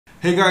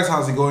Hey guys,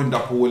 how's it going?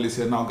 Dapo Willis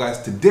here. Now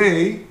guys,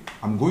 today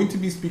I'm going to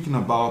be speaking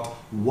about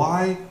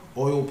why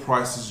oil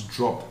prices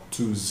dropped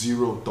to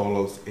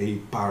 $0 a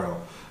barrel.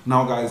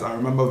 Now guys, I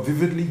remember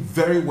vividly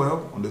very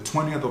well on the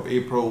 20th of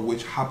April,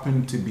 which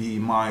happened to be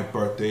my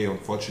birthday,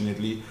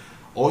 unfortunately.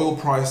 Oil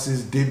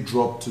prices did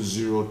drop to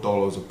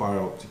 $0 a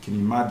barrel. You can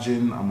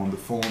imagine, I'm on the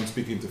phone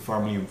speaking to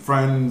family and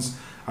friends,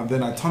 and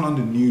then I turn on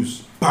the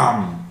news,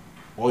 bam!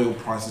 Oil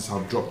prices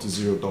have dropped to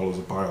 $0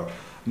 a barrel.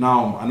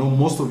 Now, I know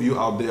most of you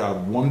out there are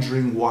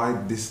wondering why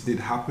this did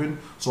happen.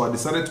 So I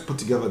decided to put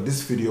together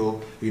this video,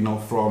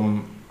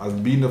 from as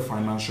being a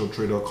financial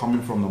trader,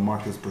 coming from the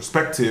market's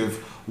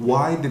perspective,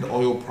 why did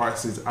oil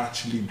prices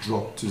actually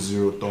drop to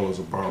 $0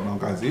 a barrel? Now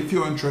guys, if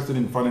you're interested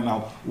in finding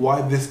out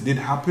why this did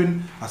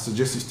happen, I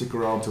suggest you stick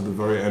around to the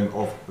very end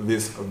of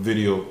this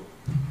video.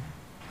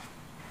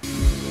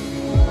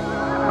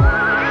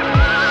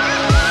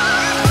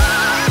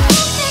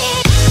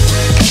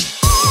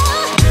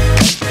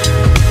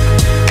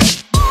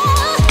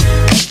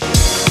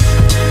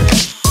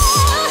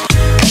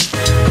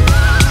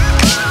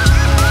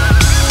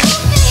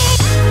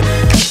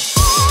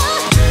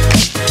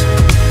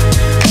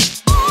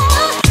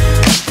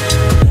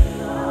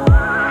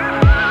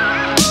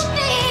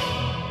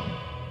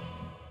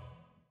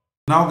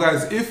 Now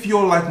guys, if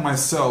you're like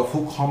myself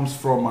who comes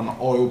from an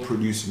oil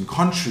producing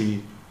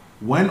country,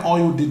 when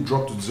oil did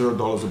drop to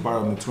 $0 a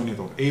barrel on the 20th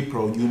of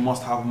April, you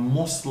must have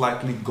most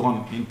likely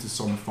gone into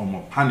some form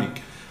of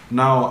panic.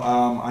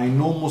 Now, I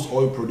know most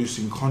oil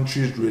producing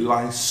countries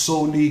rely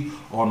solely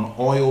on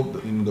oil,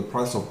 the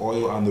price of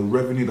oil and the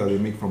revenue that they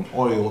make from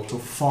oil to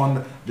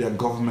fund their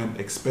government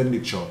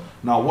expenditure.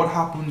 Now, what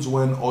happens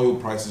when oil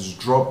prices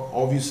drop?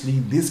 Obviously,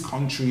 these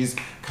countries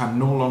can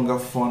no longer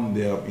fund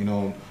their,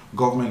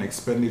 government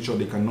expenditure.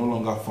 They can no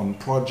longer fund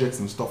projects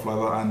and stuff like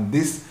that, and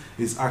this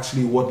is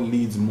actually what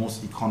leads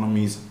most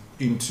economies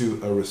into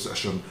a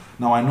recession.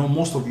 Now, I know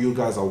most of you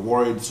guys are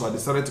worried, so I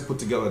decided to put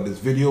together this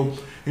video,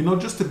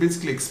 just to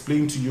basically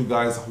explain to you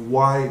guys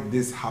why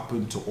this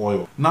happened to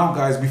oil. Now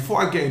guys,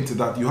 before I get into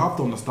that, you have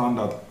to understand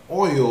that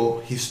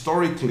oil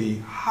historically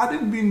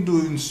hadn't been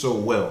doing so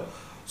well.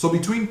 So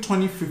between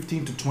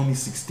 2015 to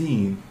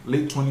 2016,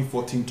 late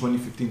 2014,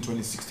 2015,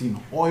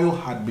 2016, oil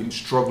had been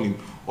struggling.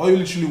 Oil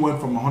literally went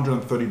from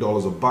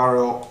 $130 a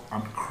barrel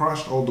and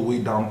crashed all the way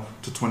down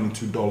to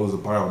 $22 a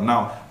barrel.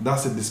 Now,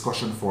 that's a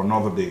discussion for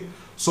another day.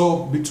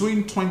 So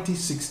between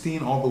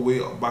 2016 all the way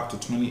back to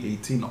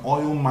 2018,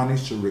 oil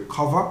managed to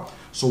recover.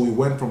 So we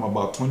went from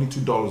about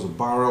 $22 a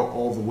barrel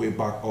all the way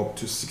back up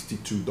to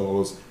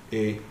 $62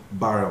 a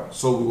barrel.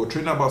 So we were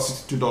trading about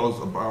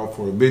 $62 a barrel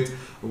for a bit.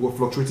 We were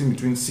fluctuating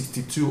between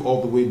 62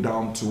 all the way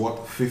down to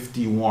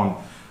 51.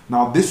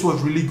 Now this was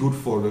really good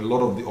for a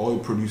lot of the oil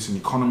producing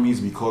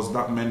economies, because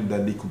that meant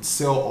that they could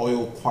sell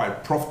oil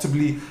quite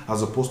profitably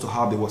as opposed to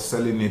how they were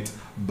selling it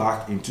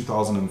back in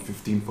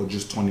 2015 for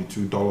just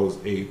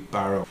 $22 a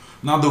barrel.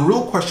 Now the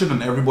real question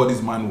in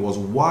everybody's mind was,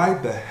 why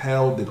the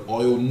hell did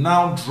oil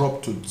now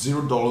drop to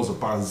 $0 a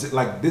barrel?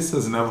 Like, this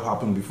has never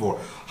happened before.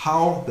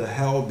 How the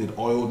hell did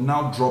oil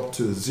now drop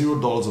to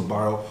 $0 a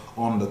barrel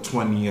on the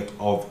 20th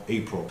of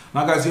April?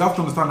 Now guys, you have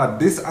to understand that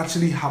this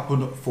actually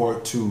happened for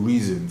two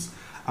reasons.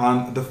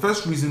 And the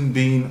first reason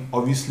being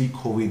obviously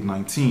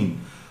COVID-19.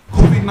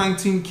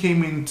 COVID-19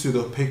 came into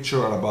the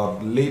picture at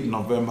about late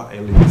November,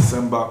 early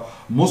December.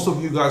 Most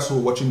of you guys who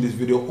are watching this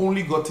video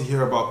only got to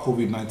hear about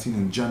COVID-19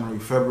 in January,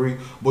 February.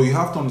 But you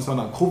have to understand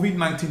that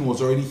COVID-19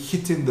 was already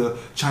hitting the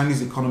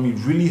Chinese economy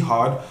really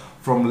hard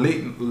from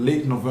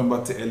late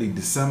November to early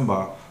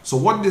December. So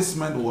what this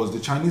meant was the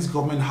Chinese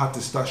government had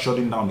to start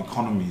shutting down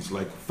economies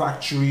like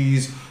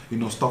factories,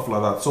 stuff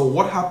like that. So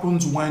what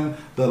happens when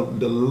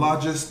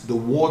the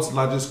world's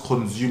largest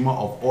consumer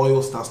of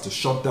oil starts to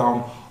shut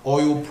down?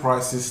 Oil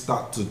prices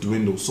start to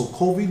dwindle. So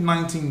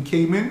COVID-19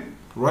 came in,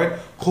 right?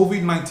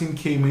 COVID-19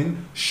 came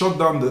in, shut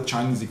down the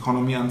Chinese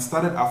economy and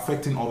started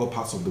affecting other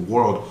parts of the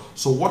world.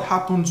 So what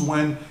happens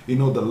when, the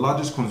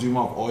largest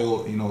consumer of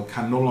oil,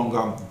 can no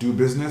longer do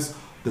business?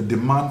 The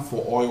demand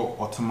for oil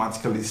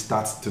automatically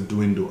starts to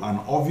dwindle. And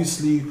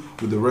obviously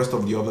with the rest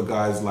of the other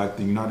guys like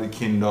the United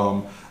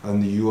Kingdom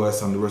and the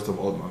US and the rest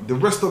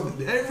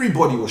of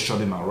everybody was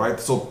shutting down, right?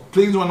 So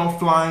planes were not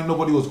flying,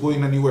 nobody was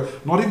going anywhere,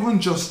 not even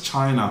just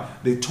China.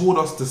 They told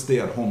us to stay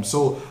at home.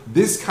 So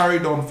this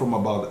carried on from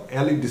about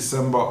early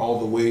December all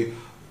the way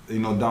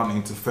down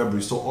into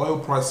February. So oil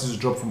prices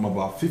dropped from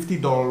about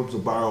 $50 a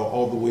barrel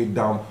all the way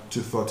down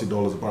to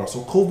 $30 a barrel.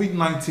 So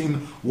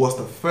COVID-19 was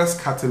the first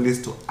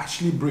catalyst to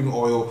actually bring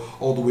oil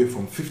all the way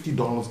from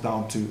 $50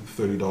 down to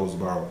 $30 a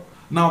barrel.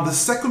 Now, the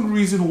second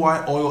reason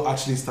why oil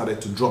actually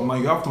started to drop, now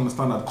you have to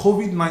understand that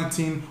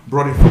COVID-19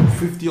 brought it from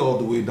 50 all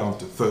the way down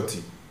to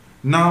 30.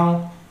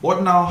 Now,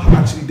 what now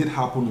actually did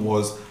happen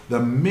was the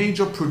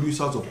major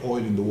producers of oil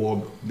in the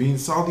world, being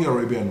Saudi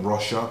Arabia and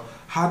Russia,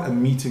 had a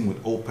meeting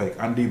with OPEC,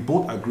 and they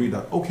both agreed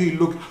that, okay,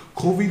 look,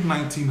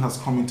 COVID-19 has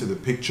come into the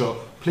picture.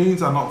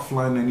 Planes are not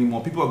flying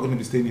anymore. People are going to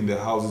be staying in their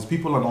houses.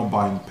 People are not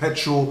buying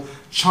petrol.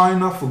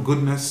 China, for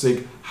goodness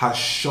sake, has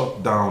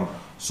shut down.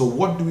 So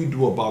what do we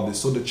do about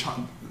this? So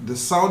the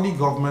Saudi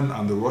government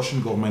and the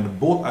Russian government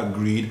both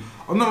agreed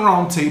on a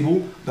round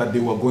table that they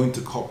were going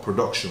to cut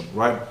production,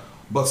 right?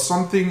 But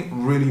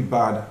something really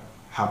bad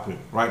happened,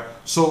 right?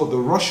 So the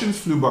Russians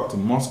flew back to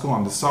Moscow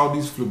and the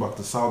Saudis flew back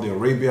to Saudi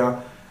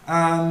Arabia,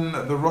 and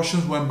the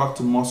Russians went back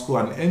to Moscow,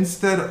 and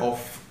instead of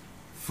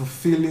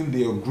fulfilling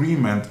the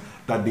agreement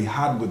that they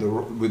had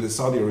with the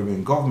Saudi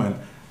Arabian government,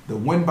 they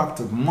went back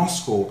to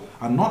Moscow,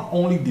 and not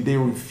only did they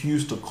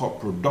refuse to cut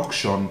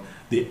production,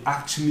 they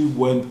actually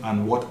went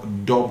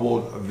and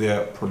doubled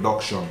their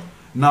production.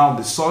 Now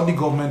the Saudi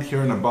government,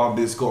 hearing about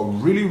this,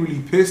 got really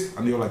pissed,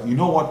 and they were like, you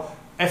know what,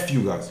 F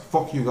you guys,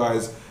 fuck you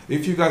guys.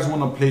 If you guys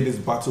want to play this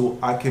battle,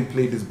 I can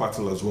play this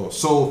battle as well.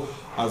 So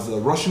as the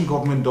Russian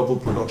government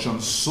doubled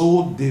production,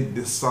 so did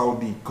the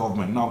Saudi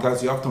government. Now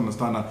guys, you have to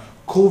understand that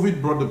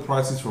COVID brought the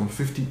prices from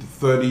 50 to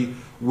 30.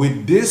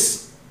 With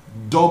this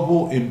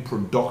double in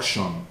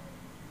production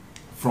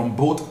from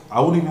both, I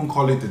wouldn't even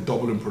call it a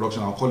double in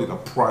production, I'll call it a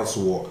price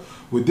war.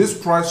 With this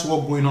price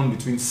war going on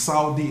between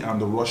Saudi and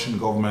the Russian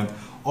government,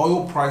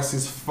 oil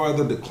prices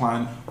further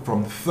declined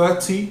from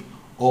 30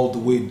 all the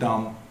way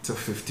down to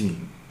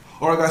 15.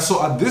 Alright guys,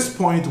 so at this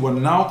point, we're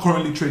now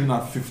currently trading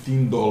at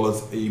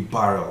 $15 a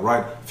barrel,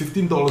 right?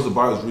 $15 a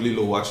barrel is really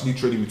low. We're actually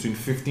trading between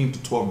 $15 to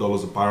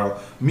 $12 a barrel.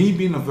 Me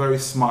being a very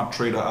smart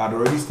trader, I'd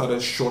already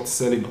started short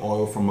selling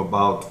oil from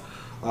about,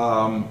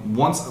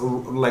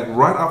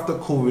 right after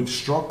COVID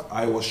struck,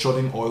 I was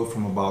shorting oil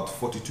from about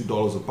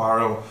 $42 a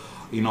barrel,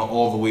 you know,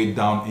 all the way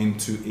down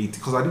into 80,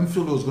 because I didn't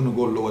feel it was going to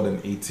go lower than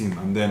 18.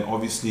 And then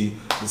obviously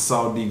the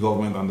Saudi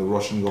government and the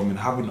Russian government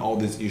having all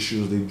these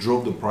issues, they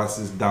drove the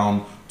prices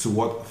down to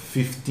what,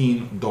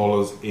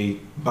 $15 a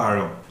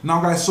barrel. Now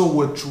guys, so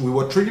we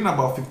were trading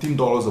about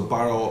 $15 a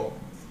barrel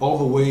all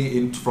the way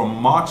in from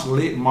March,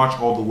 late March,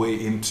 all the way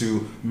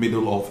into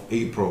middle of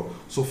April.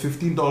 So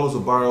 $15 a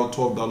barrel,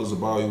 $12 a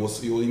barrel, it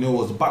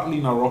was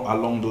battling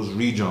along those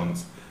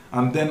regions.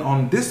 And then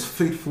on this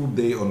fateful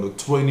day, on the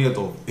 20th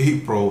of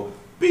April,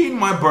 being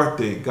my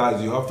birthday,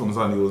 guys, you have to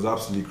understand, it was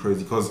absolutely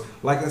crazy, because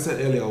like I said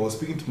earlier, I was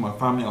speaking to my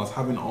family, I was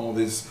having all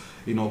this,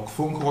 you know,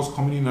 phone calls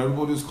coming in,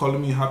 everybody was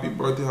calling me happy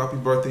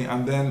birthday,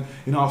 and then,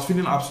 you know, I was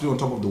feeling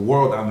absolutely on top of the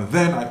world. And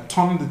then I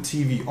turned the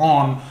TV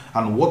on,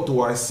 and what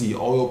do I see?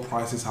 Oil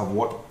prices have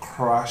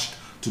crashed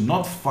to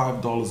not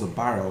 $5 a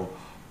barrel,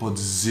 but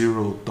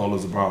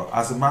 $0 a barrel.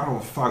 As a matter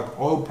of fact,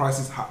 oil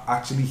prices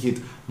actually hit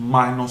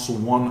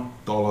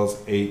 -$1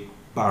 a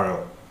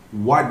barrel.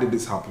 Why did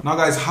this happen? Now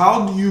guys,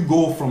 how do you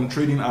go from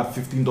trading at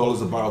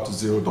 $15 a barrel to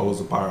 $0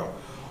 a barrel?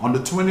 On the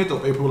 20th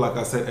of April, like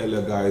I said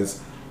earlier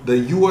guys, the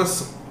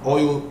US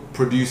oil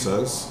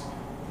producers,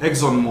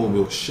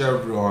 ExxonMobil,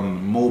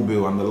 Chevron,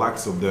 Mobil, and the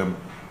likes of them,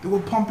 they were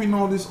pumping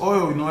all this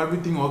oil, you know,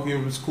 everything, okay,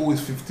 it's cool,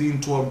 it's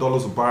 $15,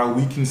 $12 a barrel,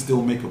 we can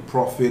still make a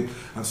profit.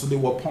 And so they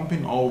were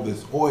pumping all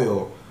this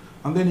oil.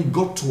 And then it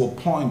got to a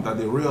point that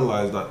they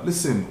realized that,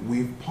 listen,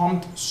 we've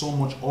pumped so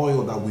much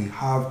oil that we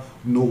have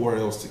nowhere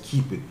else to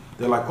keep it.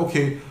 They're like,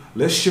 okay,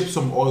 let's ship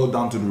some oil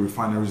down to the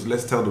refineries.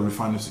 Let's tell the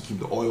refineries to keep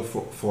the oil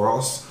for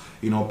us,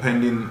 you know,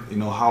 pending, you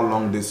know, how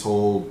long this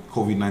whole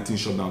COVID-19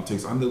 shutdown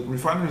takes. And the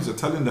refineries are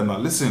telling them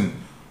that, listen,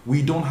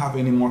 we don't have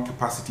any more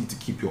capacity to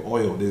keep your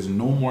oil. There's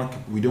no more,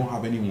 we don't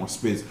have any more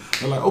space.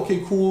 They're like,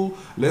 okay, cool,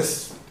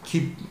 let's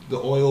keep the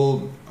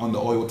oil on the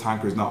oil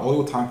tankers. Now,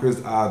 oil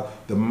tankers are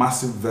the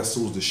massive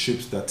vessels, the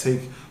ships that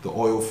take the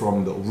oil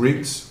from the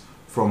rigs,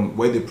 from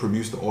where they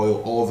produce the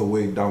oil, all the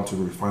way down to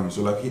the refinery.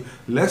 So like,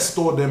 let's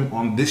store them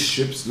on these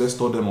ships, let's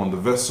store them on the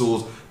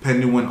vessels,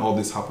 pending when all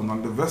this happens.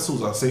 And the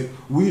vessels are saying,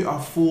 we are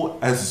full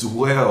as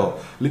well.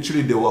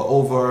 Literally, there were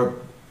over,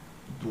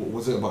 what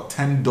was it, about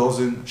 10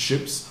 dozen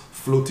ships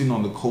floating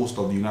on the coast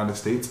of the United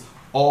States,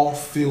 all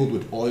filled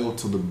with oil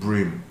to the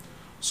brim.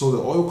 So the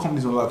oil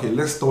companies were like, okay,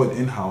 let's store it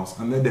in-house.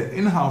 And then the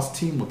in-house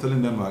team were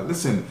telling them like,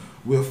 listen,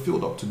 we're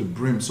filled up to the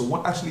brim. So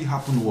what actually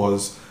happened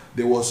was,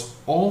 there was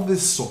all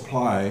this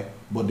supply,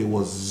 but there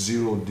was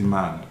zero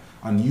demand.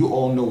 And you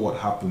all know what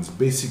happens,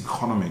 basic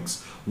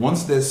economics.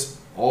 Once there's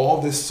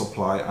all this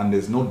supply and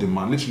there's no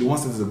demand, literally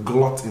once there's a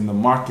glut in the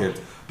market,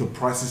 the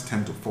prices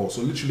tend to fall.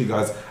 So literally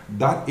guys,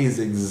 that is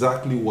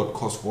exactly what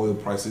caused oil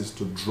prices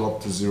to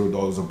drop to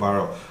 $0 a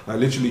barrel. Like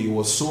literally, it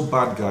was so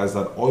bad guys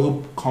that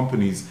oil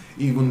companies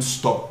even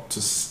stopped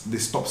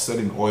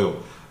selling oil.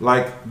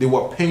 Like they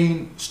were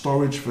paying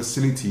storage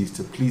facilities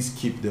to please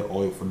keep their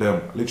oil for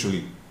them.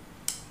 Literally,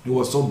 it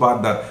was so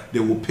bad that they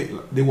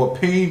were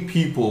paying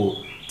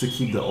people to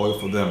keep the oil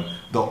for them.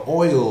 The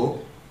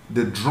oil,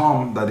 the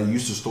drum that they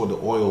used to store the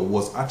oil,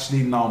 was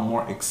actually now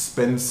more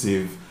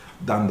expensive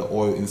than the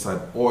oil inside.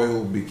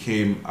 Oil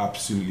became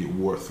absolutely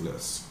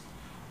worthless.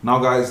 Now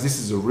guys, this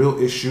is a real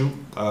issue.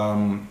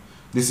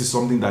 This is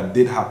something that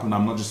did happen.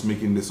 I'm not just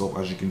making this up.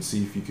 As you can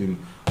see, if you can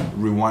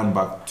rewind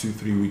back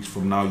 2-3 weeks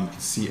from now, you can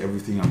see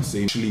everything I'm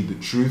saying, actually the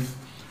truth.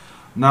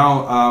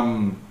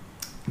 Now,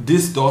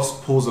 this does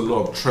pose a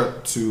lot of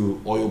threat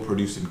to oil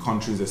producing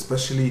countries,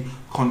 especially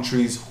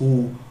countries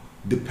who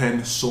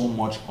depend so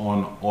much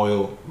on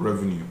oil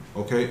revenue.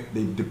 Okay,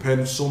 they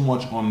depend so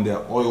much on their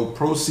oil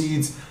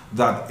proceeds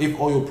that if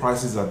oil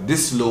prices are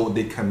this low,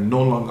 they can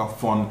no longer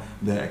fund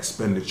their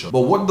expenditure.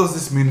 But what does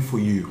this mean for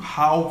you?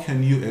 How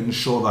can you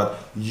ensure that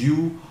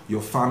you,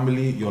 your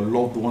family, your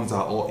loved ones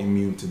are all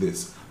immune to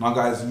this? Now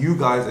guys, you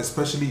guys,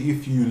 especially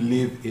if you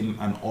live in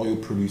an oil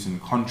producing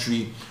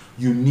country,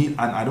 you need,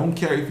 and I don't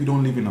care if you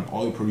don't live in an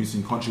oil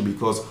producing country,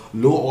 because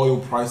low oil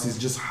prices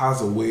just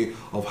has a way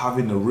of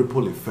having a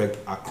ripple effect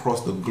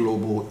across the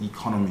global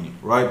economy,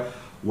 right?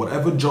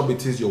 Whatever job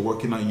it is you're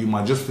working at, you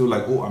might just feel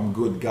like, oh, I'm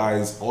good,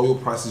 guys. Oil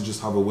prices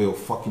just have a way of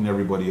fucking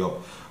everybody up.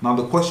 Now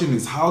the question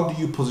is, how do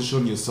you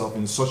position yourself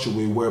in such a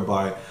way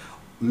whereby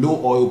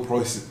low oil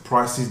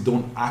prices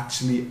don't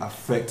actually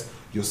affect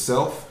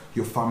yourself,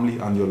 your family,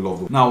 and your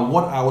loved ones? Now,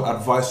 what I would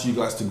advise you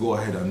guys to go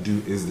ahead and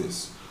do is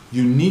this.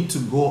 You need to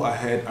go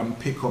ahead and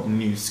pick up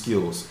new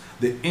skills.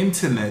 The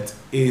internet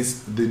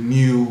is the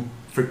new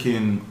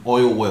freaking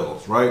oil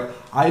wells, right?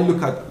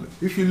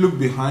 If you look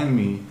behind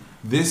me,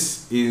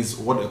 this is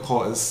what I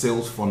call a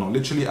sales funnel.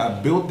 Literally,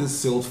 I built this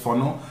sales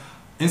funnel.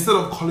 Instead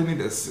of calling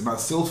it a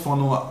sales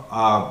funnel,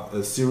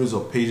 a series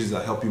of pages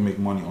that help you make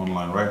money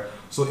online, right?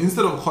 So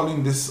instead of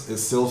calling this a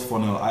sales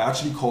funnel, I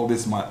actually call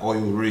this my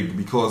oil rig,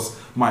 because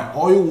my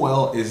oil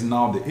well is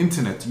now the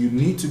internet. You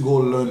need to go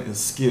learn a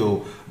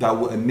skill that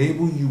will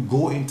enable you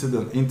go into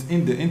the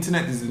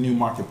internet is the new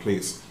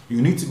marketplace.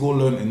 You need to go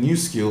learn a new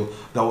skill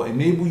that will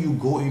enable you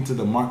go into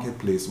the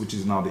marketplace, which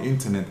is now the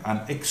internet,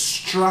 and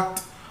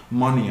extract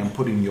money and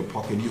put it in your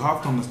pocket. You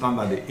have to understand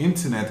that the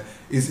internet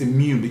is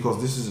immune, because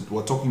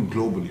we're talking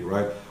globally,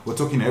 right? We're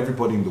talking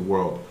everybody in the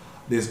world.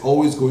 There's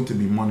always going to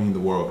be money in the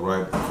world,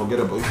 right? Forget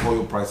about if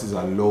oil prices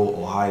are low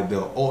or high.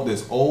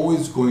 There's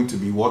always going to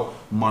be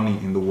money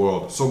in the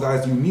world. So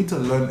guys, you need to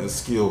learn a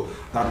skill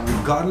that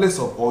regardless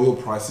of oil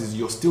prices,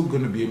 you're still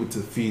going to be able to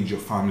feed your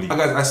family. Now,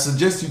 guys, I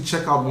suggest you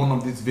check out one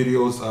of these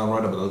videos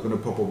right about. I'm going to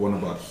pop up one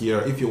about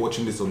here. If you're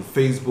watching this on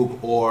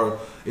Facebook or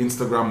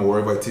Instagram or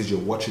wherever it is you're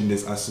watching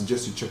this, I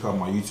suggest you check out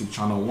my YouTube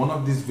channel. One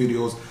of these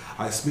videos,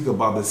 I speak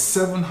about the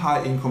 7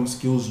 high income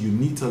skills you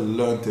need to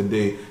learn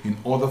today in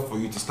order for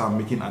you to start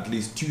making at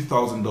least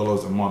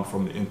 $2,000 a month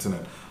from the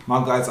internet. Now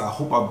guys, I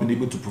hope I've been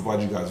able to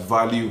provide you guys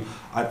value.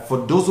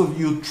 For those of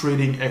you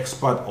trading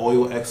expert,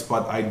 oil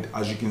expert,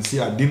 as you can see,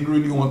 I didn't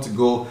really want to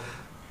go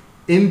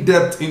in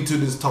depth into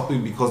this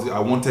topic because I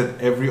wanted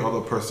every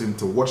other person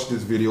to watch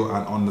this video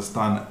and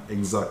understand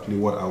exactly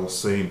what I was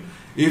saying.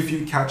 If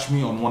you catch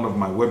me on one of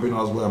my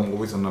webinars where I'm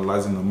always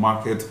analyzing the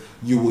market,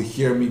 you will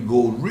hear me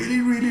go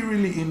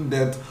really in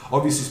depth,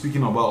 obviously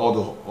speaking about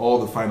all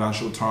the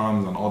financial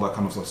terms and all that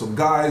kind of stuff. So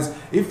guys,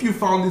 if you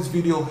found this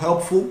video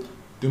helpful,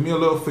 do me a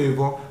little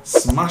favor,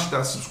 smash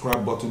that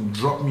subscribe button,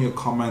 drop me a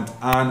comment,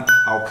 and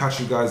I'll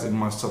catch you guys in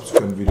my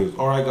subsequent videos.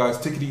 All right guys,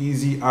 take it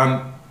easy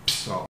and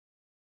peace out.